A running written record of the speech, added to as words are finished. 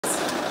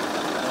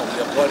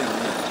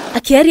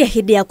Akiaria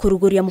hindi ya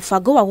kuruguria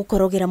mubango wa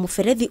gukorogera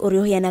muberethi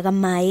uria uheanaga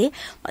maaĩ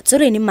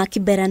matũra-inĩ ma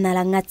Kibera na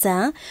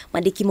Lang'ata,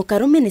 mwandiki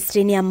mukaru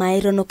ministry-inĩ ya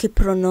maaĩ RONO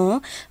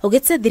KIPRONO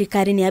augĩte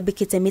thirikari nĩ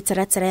yambĩkĩte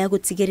mĩtaratara ya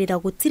gũtigĩrĩra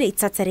gũtirĩ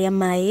itata rĩa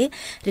maaĩ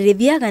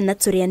rĩrĩthiaga na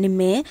tũrĩa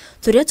nĩme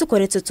tũrĩa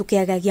tũkoretwo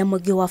tũkĩagagia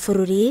mũingĩ wa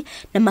bũrũri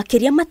na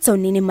makiria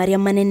mataũni-inĩ marĩa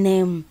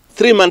manene.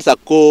 3 months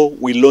ago,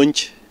 we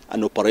launched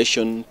an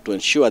operation to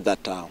ensure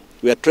that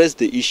we address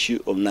the issue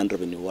of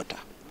non-revenue water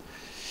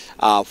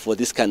for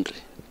this country,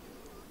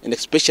 and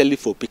especially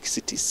for big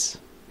cities.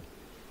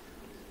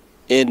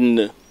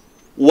 And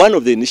one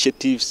of the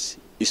initiatives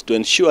is to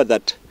ensure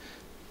that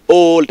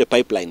all the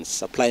pipelines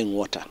supplying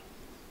water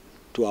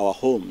to our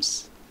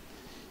homes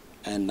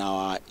and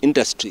our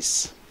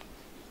industries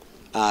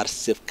are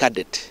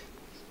safeguarded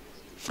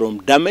from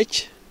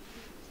damage,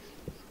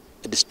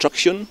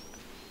 destruction,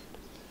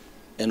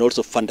 and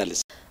also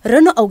vandalism.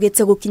 RONO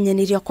augĩte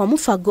gũkinyaniria kwa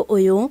mũbango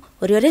ũyũ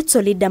ũrĩa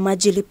ũretwo Linda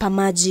Maji Lipa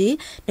Maji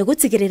nĩ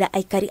gũtigĩrĩra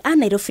aikari a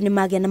Nairobi nĩ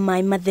magĩa na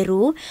maaĩ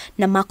matheru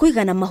na ma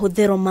kũigana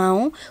mahũthĩro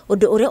mao,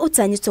 ũndũ ũrĩa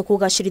ũtanyĩtwo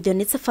kũgacĩrithio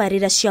nĩ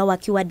tabarĩra cia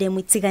waki wa ndemu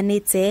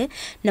itiganĩte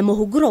na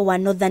mũhunguro wa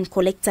Northern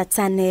Collector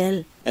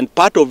Tunnel. And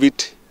part of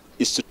it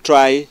is to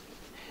try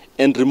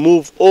and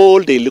remove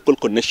all the illegal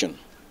connection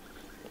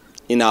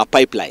in our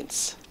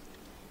pipelines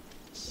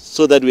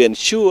so that we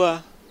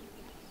ensure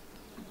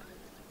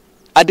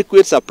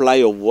adequate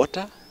supply of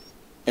water,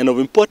 and of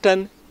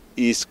importance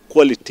is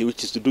quality,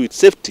 which is to do with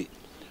safety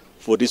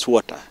for this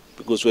water.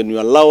 Because when you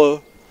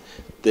allow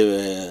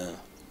the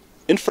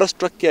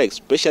infrastructure,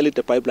 especially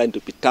the pipeline, to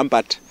be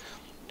tampered,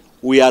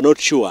 we are not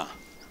sure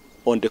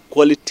on the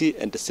quality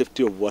and the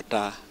safety of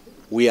water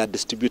we are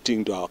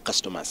distributing to our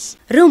customers.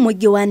 Rĩu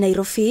mũingĩ wa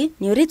Nairobi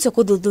nĩ ũrĩtio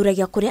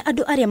kũthuthuragia kũrĩa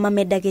andũ arĩa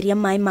mamendagĩria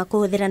maaĩ ma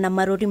kũhũthĩra na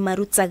marũri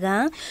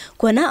marutaga,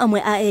 kuona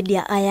amwe a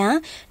endia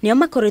aya nĩo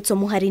makoretwo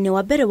mũhari-inĩ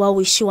wa mbere wa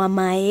ũici wa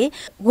maaĩ,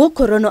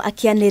 gũkũ RONO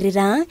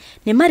akĩanĩrĩra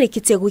nĩ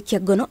marĩkĩtie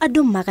gũikia ngono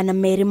andũ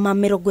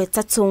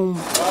 230.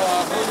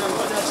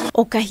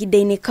 O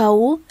kahinda-inĩ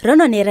kau,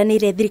 RONO nĩ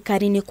eranĩire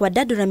thirikari nĩ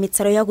kwandandũra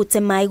mĩtaro ya gũte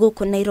maaĩ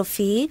gũkũ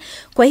Nairobi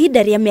kwa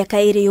ihinda rĩa mĩaka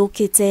 2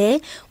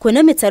 yũkĩte,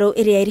 kuona mĩtaro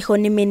ĩrĩa ĩrĩho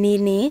nĩ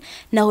mĩnini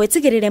na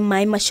gwetigĩrĩre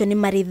maaĩ macio nĩ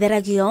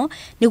marĩtheragio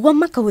nĩguo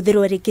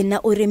makahũthĩrwo rĩngĩ na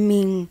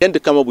ũrĩmi. And to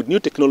come up with new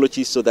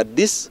technologies so that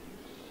this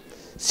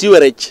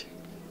sewerage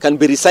can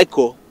be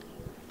recycled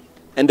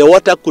and the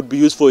water could be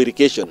used for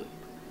irrigation,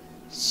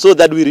 so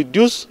that we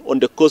reduce on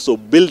the cost of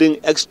building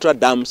extra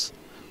dams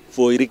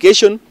for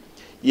irrigation,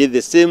 yet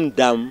the same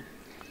dam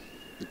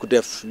we could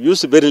have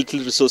used very little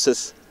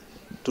resources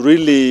to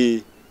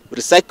really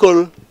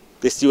recycle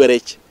the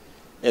sewerage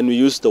and we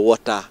use the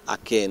water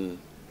again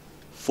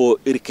for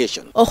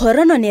irrigation. Oho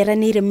RONO nĩ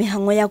eranĩire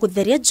mĩhang'o ya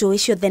gũtheria njũĩ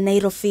ciothe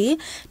Nairobi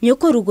nĩ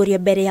ũkũrugũria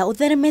mbere ya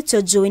ũtheremetio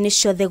njũĩ-inĩ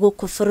ciothe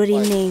gũkũ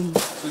bũrũri-inĩ.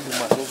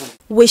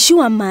 Ũici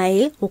wa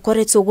maaĩ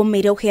ũkoretwo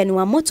ũgũmĩire ũheani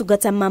wa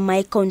motungata ma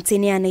maaĩ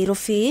kaunti-inĩ ya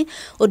Nairobi,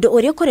 ũndũ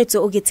ũrĩa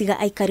ũkoretwo ũgĩtiga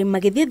aikari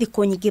magĩthiĩ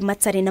thikũ nyingĩ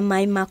matarĩ na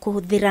maaĩ ma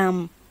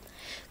kũhũthĩra.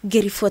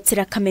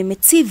 Ngĩribotera Kameme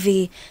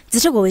TV,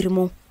 njĩtagwo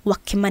Wĩrũmũ wa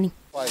Kimani.